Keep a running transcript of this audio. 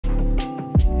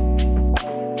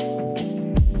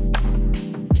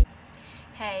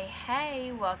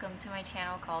welcome to my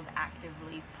channel called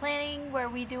Actively Planning, where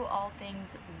we do all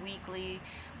things weekly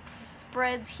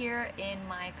spreads here in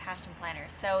my passion planner.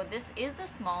 So this is a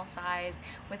small size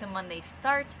with a Monday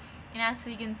start, and as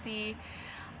you can see,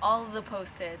 all of the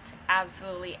post-its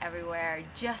absolutely everywhere,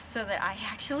 just so that I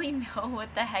actually know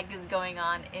what the heck is going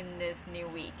on in this new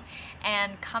week.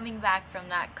 And coming back from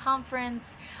that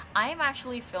conference, I am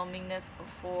actually filming this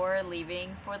before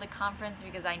leaving for the conference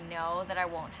because I know that I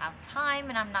won't have time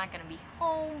and I'm not going to be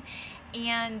home,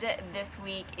 and this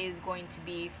week is going to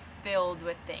be filled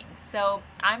with things. So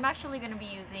I'm actually going to be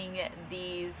using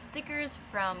these stickers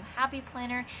from Happy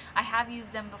Planner. I have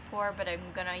used them before, but I'm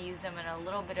going to use them in a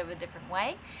little bit of a different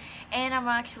way. And I'm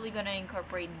actually going to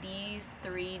incorporate these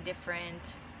three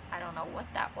different, I don't know what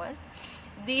that was,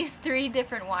 these three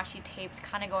different washi tapes,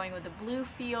 kind of going with the blue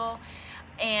feel.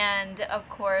 And of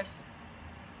course,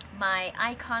 my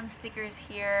icon stickers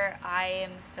here, I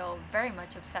am still very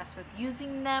much obsessed with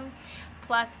using them,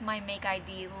 plus my Make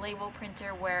ID label printer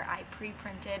where I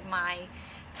pre-printed my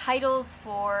titles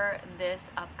for this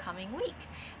upcoming week.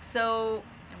 So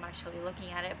I'm actually looking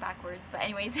at it backwards, but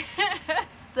anyways,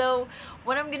 so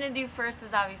what I'm gonna do first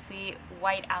is obviously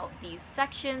white out these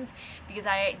sections, because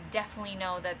I definitely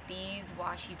know that these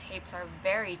washi tapes are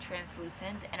very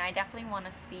translucent, and I definitely want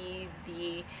to see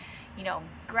the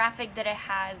graphic that it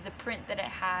has, the print that it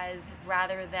has,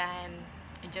 rather than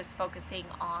just focusing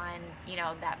on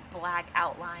that black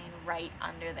outline right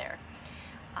under there.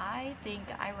 I think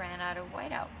I ran out of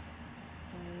whiteout.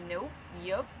 Nope.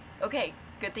 Yup. Okay,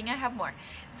 good thing I have more.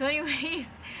 So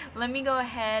anyways, let me go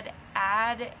ahead,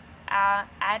 add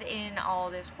in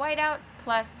all this whiteout,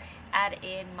 plus add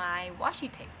in my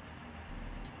washi tape.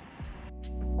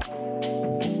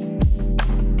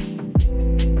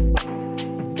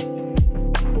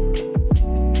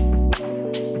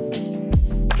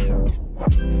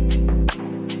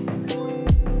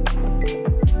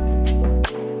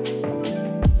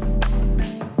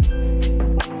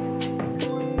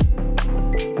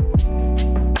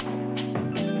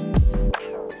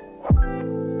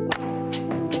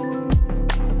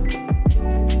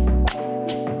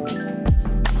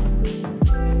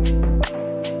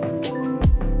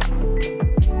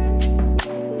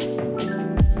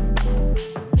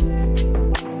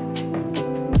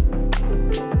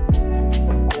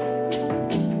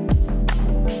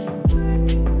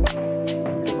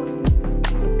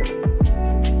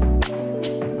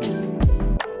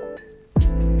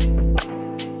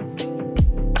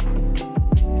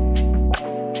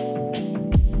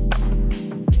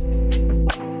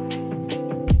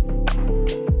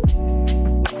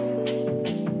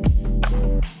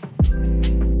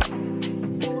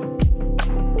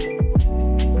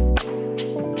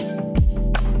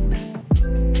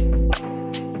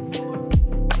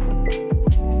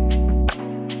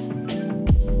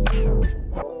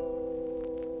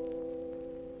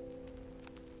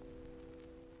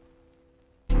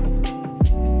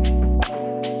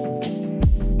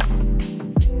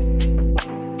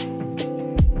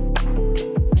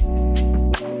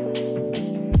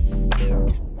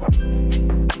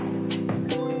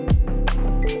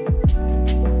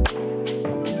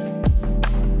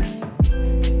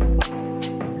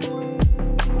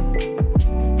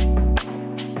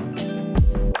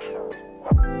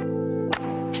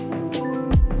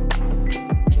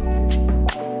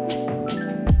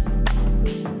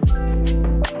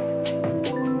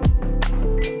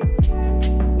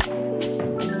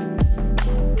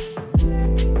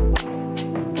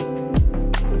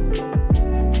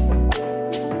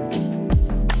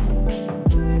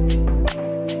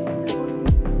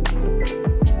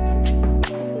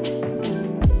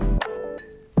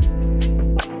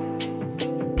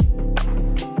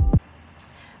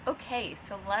 Okay,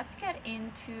 so let's get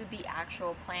into the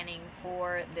actual planning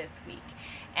for this week.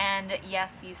 And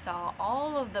yes, you saw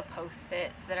all of the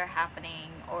post-its that are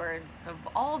happening, or of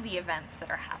all the events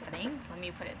that are happening, let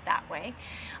me put it that way.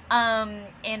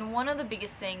 And one of the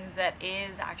biggest things that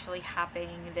is actually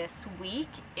happening this week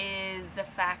is the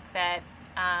fact that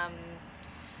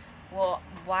well,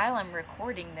 while I'm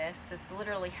recording this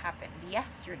literally happened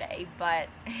yesterday, but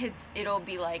it'll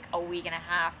be like a week and a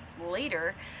half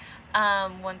later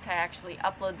once I actually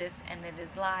upload this and it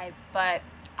is live. But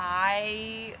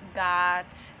I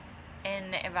got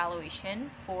an evaluation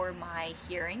for my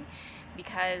hearing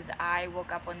because I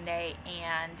woke up one day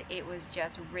and it was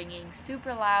just ringing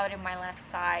super loud in my left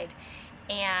side,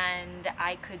 and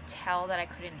I could tell that I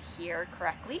couldn't hear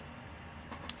correctly.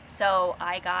 So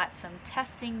I got some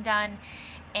testing done,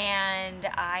 and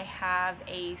I have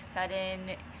a sudden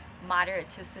moderate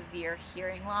to severe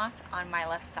hearing loss on my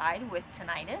left side with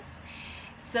tinnitus.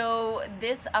 So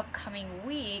this upcoming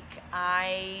week,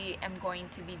 I am going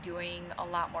to be doing a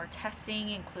lot more testing,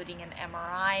 including an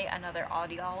MRI, another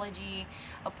audiology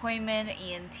appointment,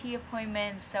 ENT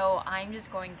appointment. So I'm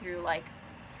just going through like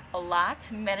a lot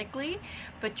medically,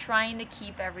 but trying to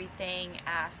keep everything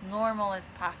as normal as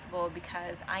possible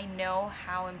because I know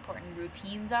how important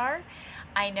routines are.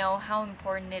 I know how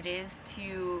important it is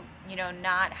to, you know,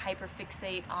 not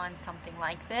hyperfixate on something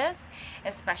like this,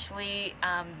 especially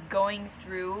going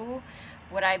through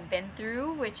what I've been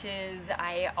through, which is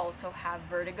I also have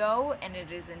vertigo and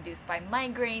it is induced by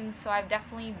migraines. So I've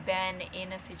definitely been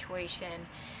in a situation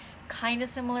kind of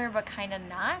similar but kind of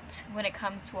not when it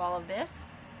comes to all of this.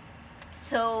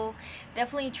 So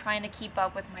definitely trying to keep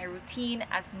up with my routine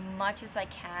as much as I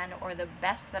can, or the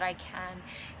best that I can.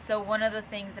 So one of the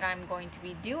things that I'm going to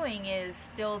be doing is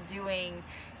still doing,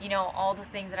 you know, all the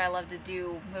things that I love to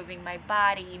do, moving my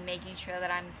body, making sure that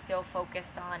I'm still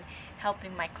focused on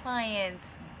helping my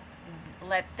clients,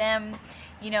 let them,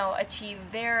 you know, achieve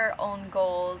their own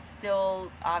goals,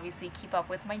 still obviously keep up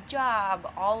with my job,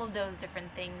 all of those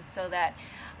different things, so that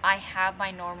I have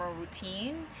my normal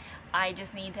routine. I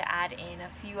just need to add in a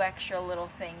few extra little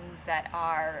things that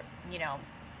are, you know,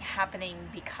 happening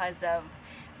because of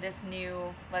this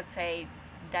new, let's say,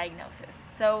 diagnosis.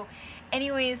 So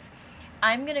anyways,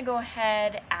 I'm gonna go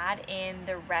ahead, add in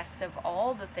the rest of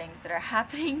all the things that are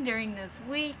happening during this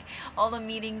week, all the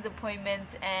meetings,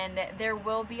 appointments, and there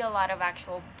will be a lot of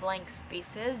actual blank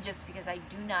spaces just because I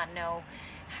do not know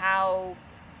how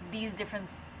these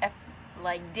different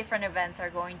events are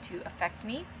going to affect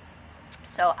me.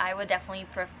 So I would definitely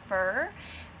prefer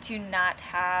to not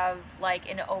have like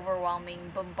an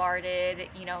overwhelming, bombarded,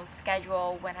 you know,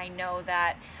 schedule when I know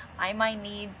that I might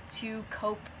need to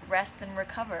cope, rest, and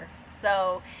recover.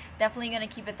 So definitely going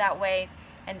to keep it that way,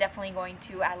 and definitely going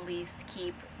to at least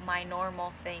keep my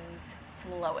normal things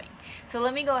flowing. So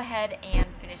let me go ahead and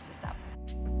finish this up.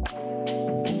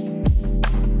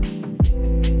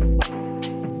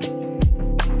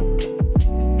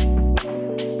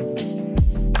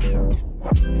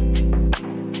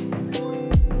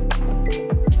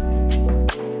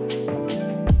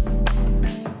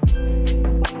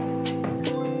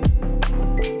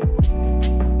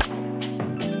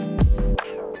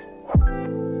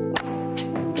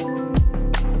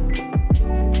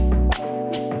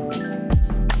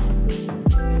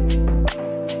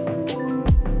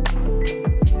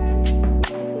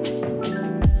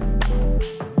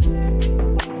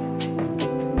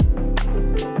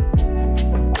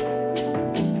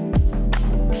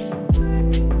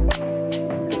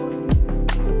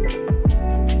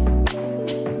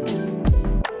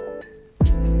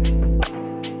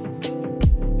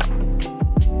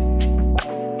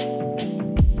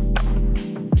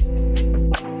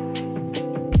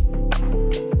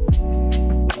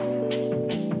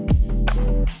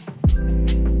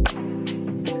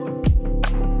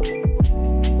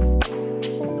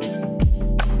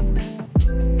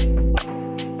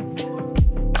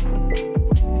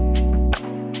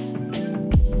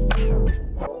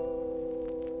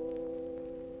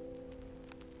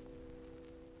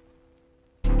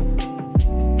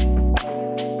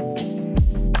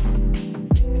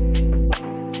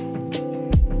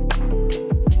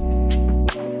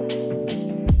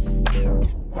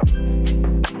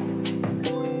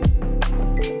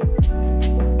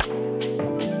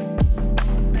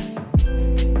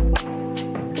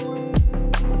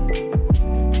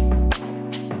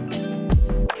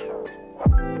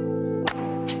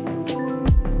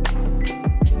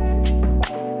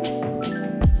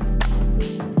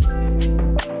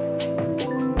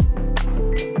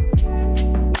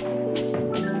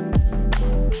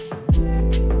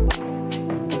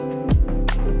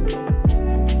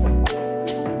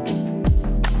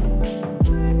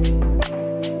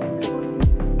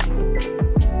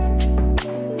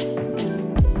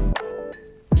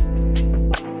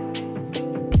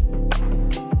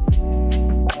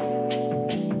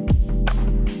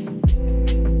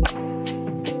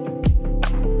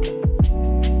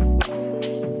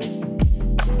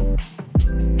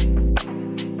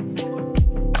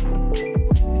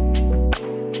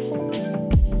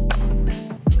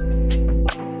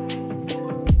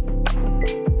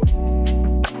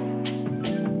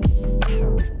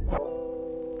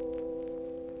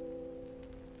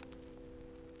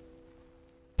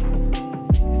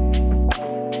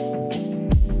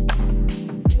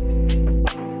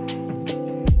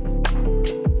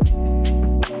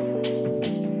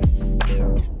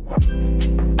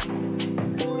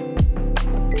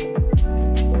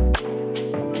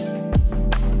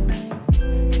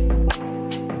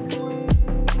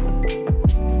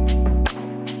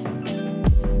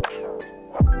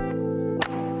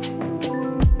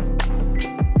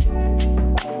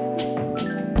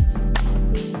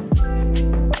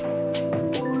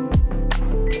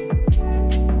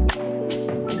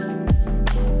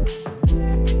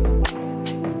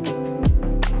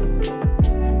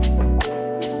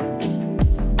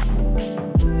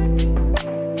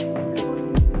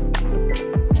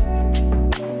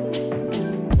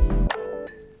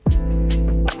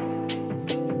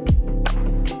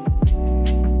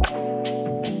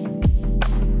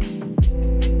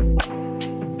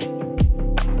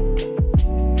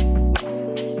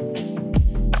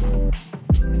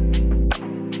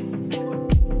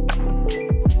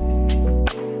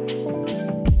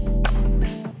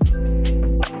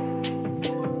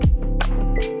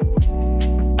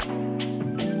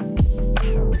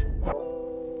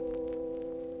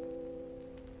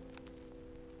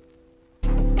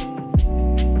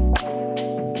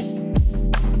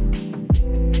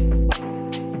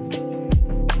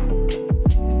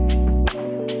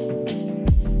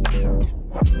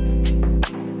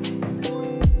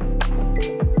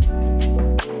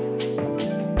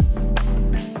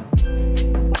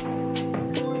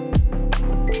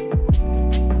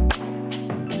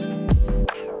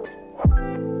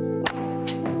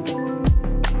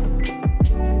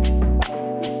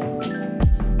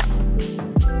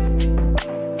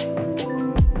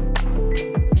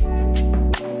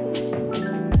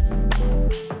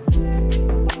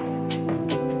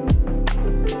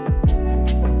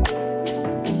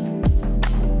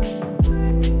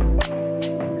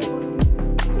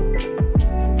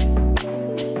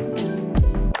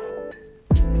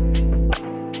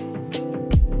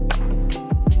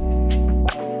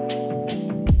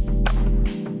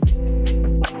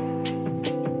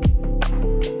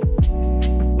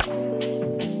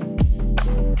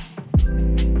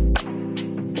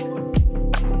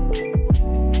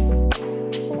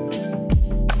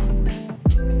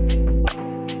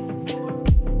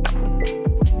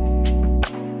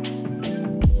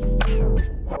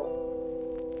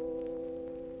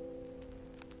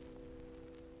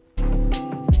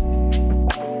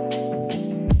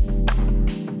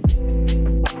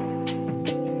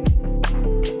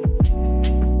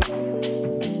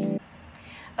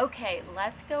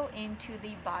 to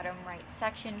the bottom right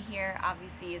section here,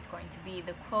 obviously it's going to be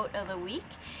the quote of the week.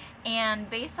 And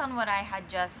based on what I had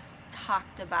just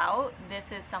talked about,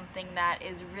 this is something that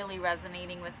is really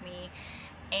resonating with me,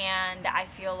 and I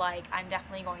feel like I'm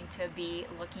definitely going to be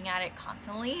looking at it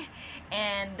constantly.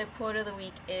 And the quote of the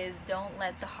week is, "Don't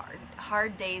let the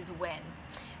hard days win."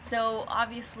 So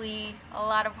obviously a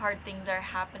lot of hard things are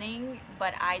happening,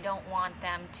 but I don't want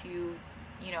them to,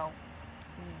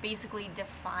 basically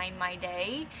define my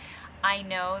day. I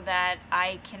know that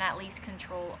I can at least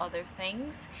control other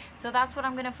things, so that's what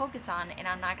I'm going to focus on, and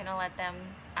I'm not going to let them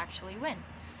actually win.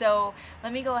 So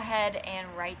let me go ahead and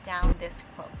write down this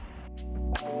quote.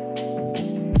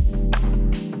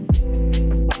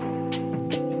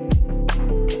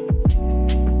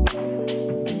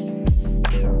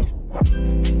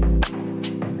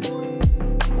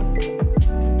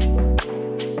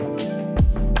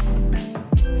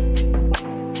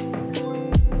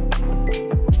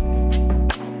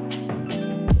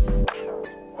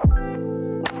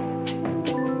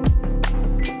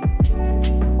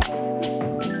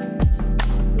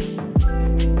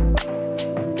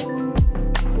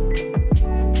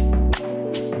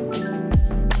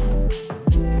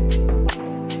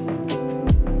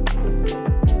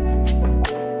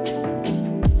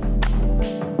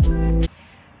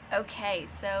 Okay,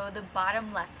 so the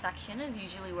bottom left section is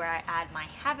usually where I add my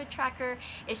habit tracker.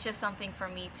 It's just something for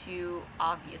me to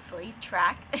obviously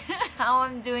track how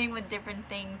I'm doing with different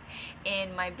things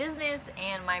in my business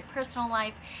and my personal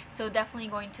life. So definitely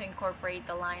going to incorporate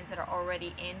the lines that are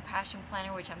already in Passion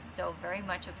Planner, which I'm still very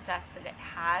much obsessed that it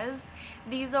has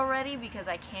these already, because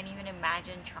I can't even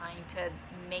imagine trying to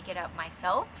make it up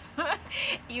myself.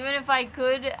 Even if I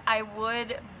could, I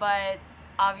would, but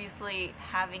obviously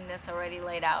having this already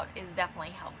laid out is definitely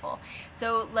helpful.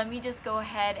 So let me just go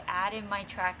ahead, add in my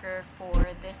tracker for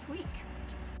this week.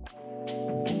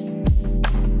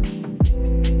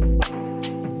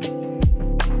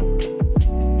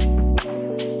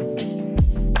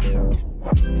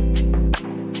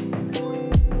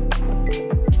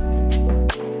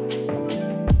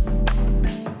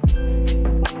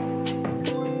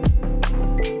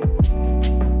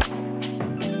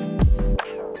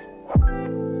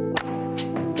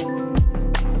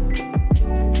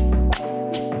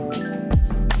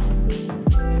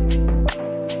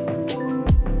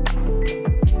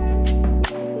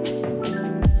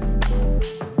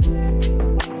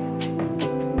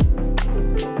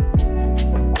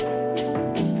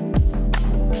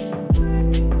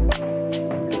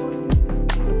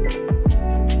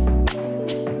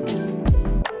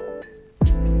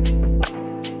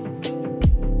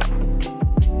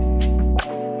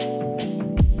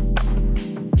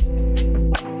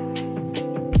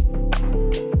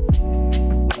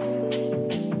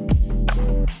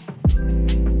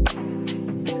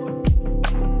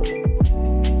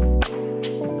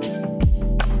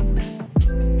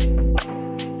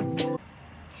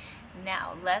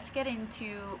 Let's get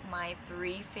into my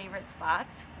 3 favorite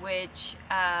spots, which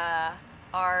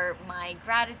are my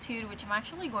gratitude, which I'm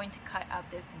actually going to cut out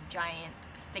this giant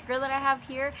sticker that I have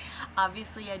here.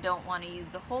 Obviously I don't want to use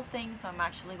the whole thing, so I'm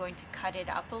actually going to cut it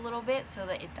up a little bit so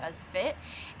that it does fit,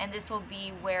 and this will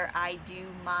be where I do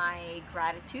my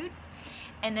gratitude.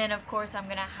 And then of course I'm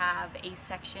gonna have a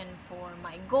section for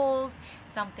my goals,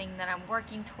 something that I'm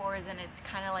working towards, and it's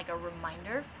kind of like a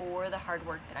reminder for the hard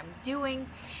work that I'm doing.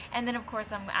 And then of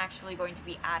course I'm actually going to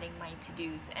be adding my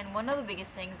to-dos. And one of the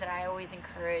biggest things that I always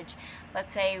encourage,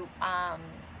 let's say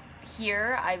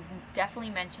here, I've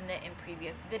definitely mentioned it in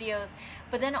previous videos,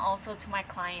 but then also to my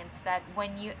clients, that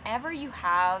whenever you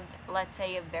have, let's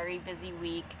say, a very busy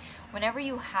week, whenever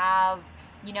you have,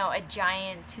 a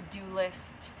giant to-do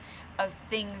list of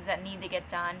things that need to get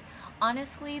done,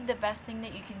 honestly the best thing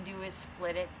that you can do is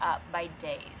split it up by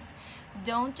days.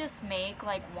 Don't just make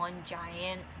like one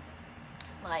giant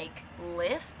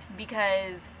list,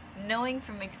 because knowing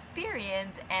from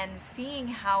experience and seeing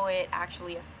how it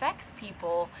actually affects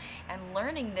people and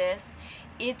learning this,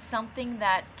 it's something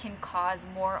that can cause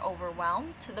more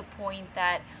overwhelm, to the point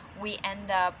that we end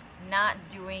up not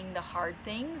doing the hard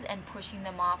things and pushing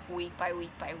them off week by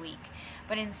week by week.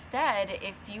 But instead,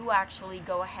 if you actually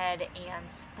go ahead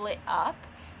and split up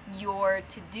your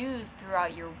to-dos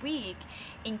throughout your week,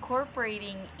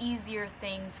 incorporating easier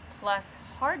things plus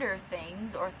harder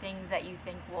things, or things that you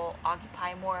think will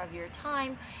occupy more of your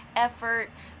time,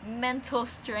 effort, mental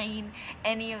strain,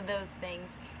 any of those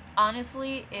things,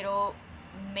 honestly it'll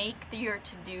make your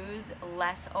to-dos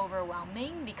less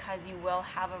overwhelming, because you will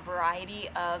have a variety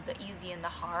of the easy and the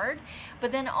hard.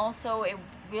 But then also it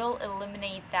will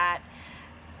eliminate that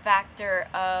factor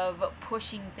of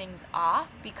pushing things off,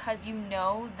 because you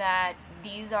know that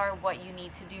these are what you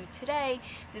need to do today,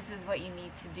 this is what you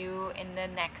need to do in the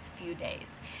next few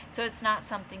days. So it's not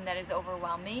something that is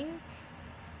overwhelming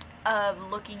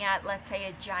of looking at, let's say,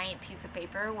 a giant piece of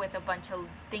paper with a bunch of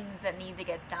things that need to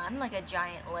get done, like a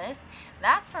giant list.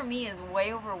 That for me is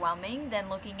way overwhelming than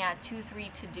looking at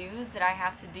 2-3 to-dos that I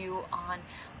have to do on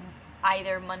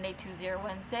either Monday, Tuesday, or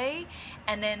Wednesday,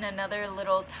 and then another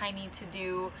little tiny to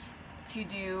do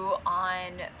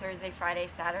on Thursday, Friday,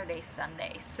 Saturday,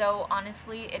 Sunday. So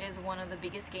honestly, it is one of the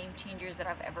biggest game changers that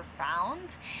I've ever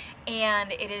found,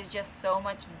 and it is just so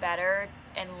much better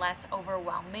and less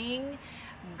overwhelming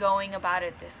going about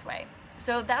it this way.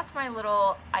 So that's my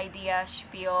little idea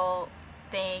spiel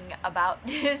thing about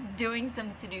just doing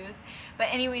some to-dos. But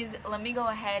anyways, let me go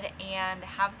ahead and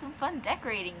have some fun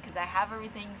decorating, because I have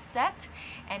everything set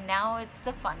and now it's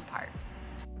the fun part.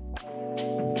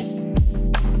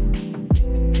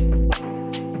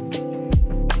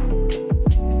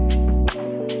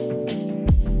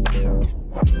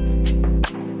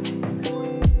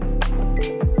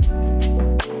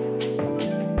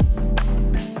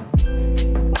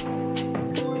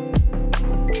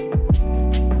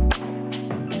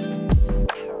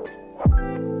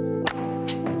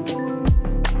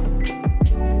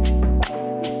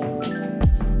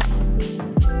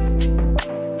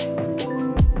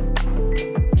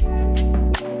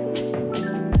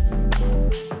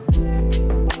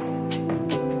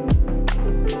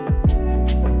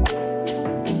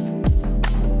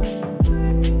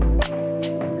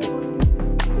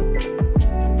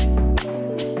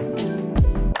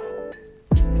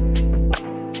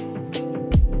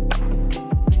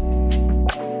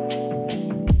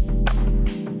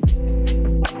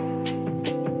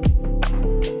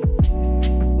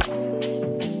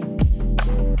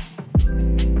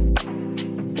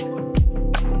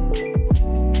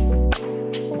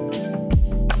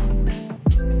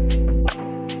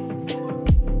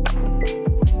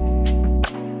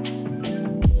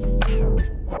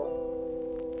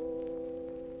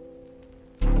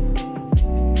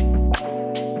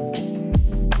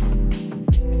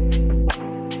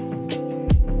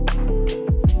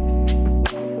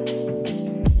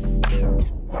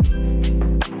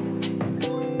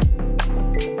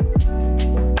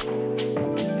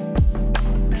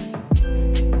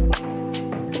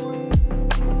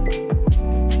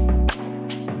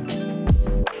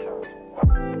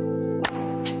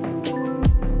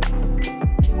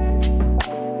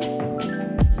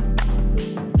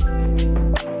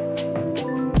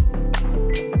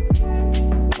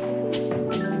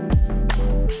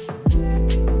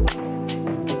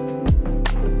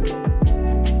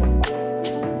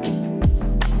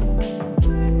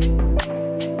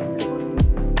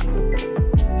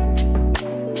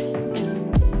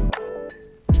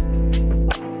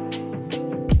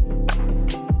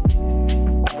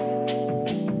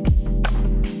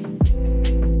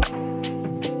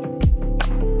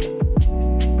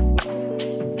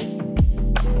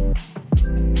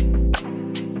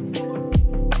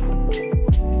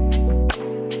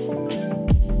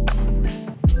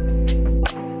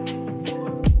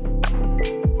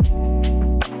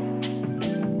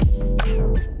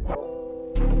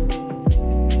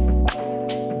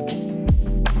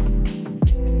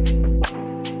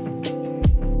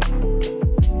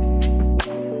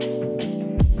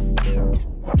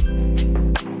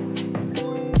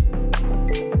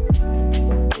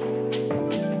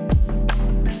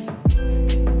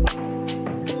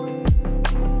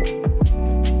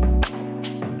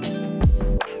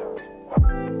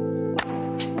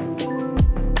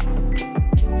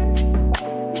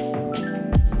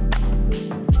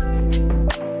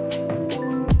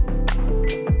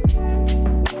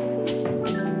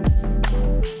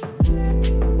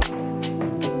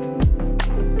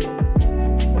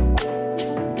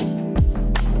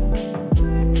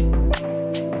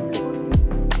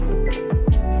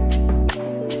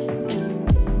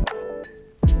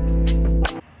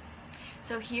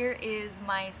 here is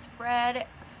my spread.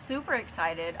 Super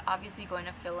excited. Obviously going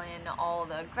to fill in all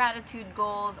the gratitude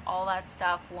goals, all that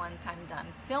stuff once I'm done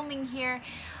filming here.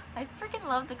 I freaking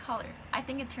love the color. I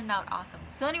think it turned out awesome.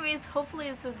 So anyways, hopefully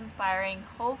this was inspiring.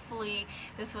 Hopefully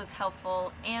this was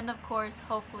helpful. And of course,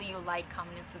 hopefully you like,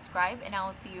 comment, and subscribe. And I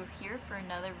will see you here for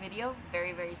another video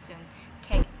very, very soon.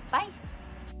 Okay, bye.